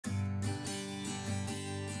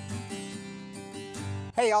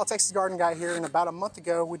Hey y'all, Texas Garden Guy here, and about a month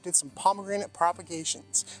ago we did some pomegranate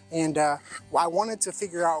propagations, and I wanted to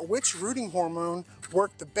figure out which rooting hormone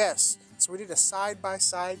worked the best. So we did a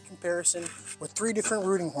side-by-side comparison with 3 different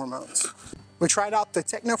rooting hormones. We tried out the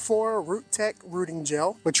TECHNAFLORA ROOTECH rooting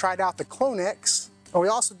gel, we tried out the Clonex, and we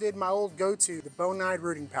also did my old go-to, the Bonide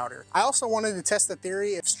rooting powder. I also wanted to test the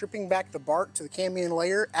theory if stripping back the bark to the cambium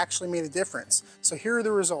layer actually made a difference. So here are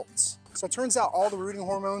the results. So it turns out all the rooting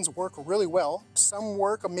hormones work really well. Some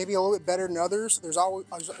work maybe a little bit better than others. There's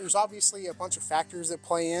obviously a bunch of factors that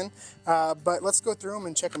play in, but let's go through them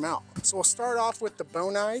and check them out. So we'll start off with the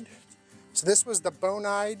Bonide. So this was the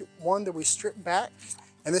Bonide one that we stripped back,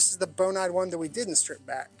 and this is the Bonide one that we didn't strip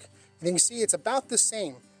back. And you can see it's about the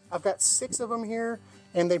same. I've got 6 of them here,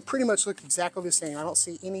 and they pretty much look exactly the same. I don't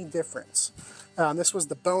see any difference. This was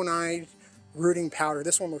the Bonide rooting powder.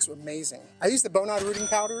 This one looks amazing. I use the Bonide rooting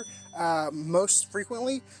powder most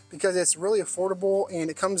frequently because it's really affordable, and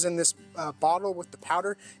it comes in this bottle with the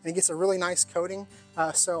powder, and it gets a really nice coating.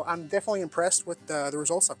 So I'm definitely impressed with the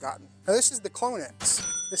results I've gotten. Now this is the Clonex.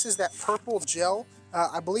 This is that purple gel.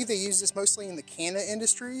 I believe they use this mostly in the canna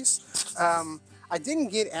industries. I didn't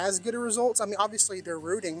get as good of results. I mean, obviously they're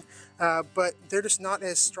rooting, but they're just not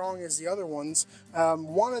as strong as the other ones.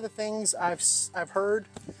 One of the things I've heard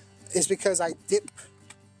is because I dip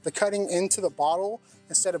the cutting into the bottle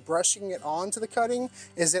instead of brushing it onto the cutting,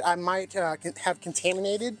 is that I might have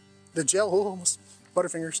contaminated the gel. Oh, almost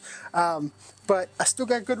butterfingers. But I still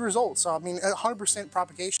got good results. So I mean, 100%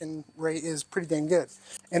 propagation rate is pretty dang good.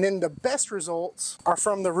 And then the best results are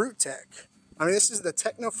from the ROOTECH. I mean, this is the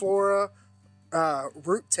TECHNAFLORA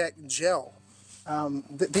ROOTECH gel.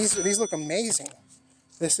 These look amazing.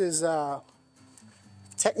 This is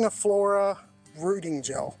TECHNAFLORA rooting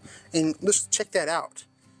gel, and let's check that out.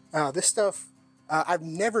 This stuff, I've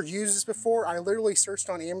never used this before. I literally searched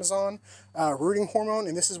on Amazon rooting hormone,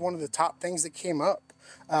 and this is one of the top things that came up.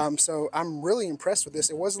 So I'm really impressed with this.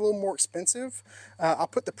 It was a little more expensive. I'll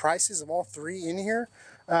put the prices of all 3 in here,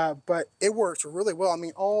 but it works really well. I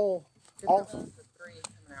mean,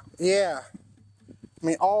 yeah, I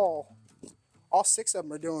mean all 6 of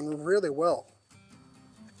them are doing really well.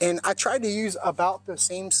 And I tried to use about the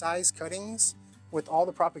same size cuttings with all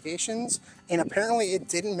the propagations, and apparently it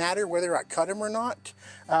didn't matter whether I cut them or not,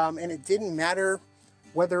 and it didn't matter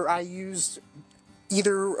whether I used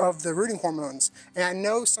either of the rooting hormones. And I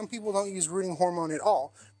know some people don't use rooting hormone at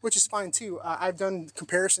all, which is fine too. I've done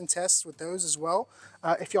comparison tests with those as well.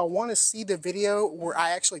 If y'all want to see the video where I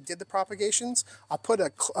actually did the propagations, I'll put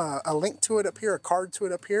a link to it up here, a card to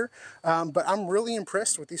it up here. But I'm really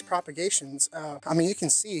impressed with these propagations. I mean, you can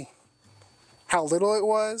see how little it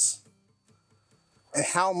was and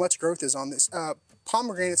how much growth is on this.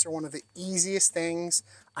 Pomegranates are one of the easiest things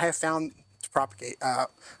I have found to propagate.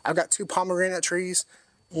 I've got 2 pomegranate trees,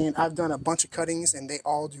 and I've done a bunch of cuttings, and they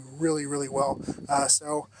all do really, really well.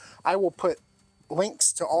 So I will put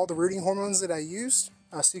links to all the rooting hormones that I used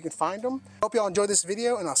so you can find them. Hope y'all enjoyed this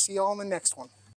video, and I'll see y'all in the next one.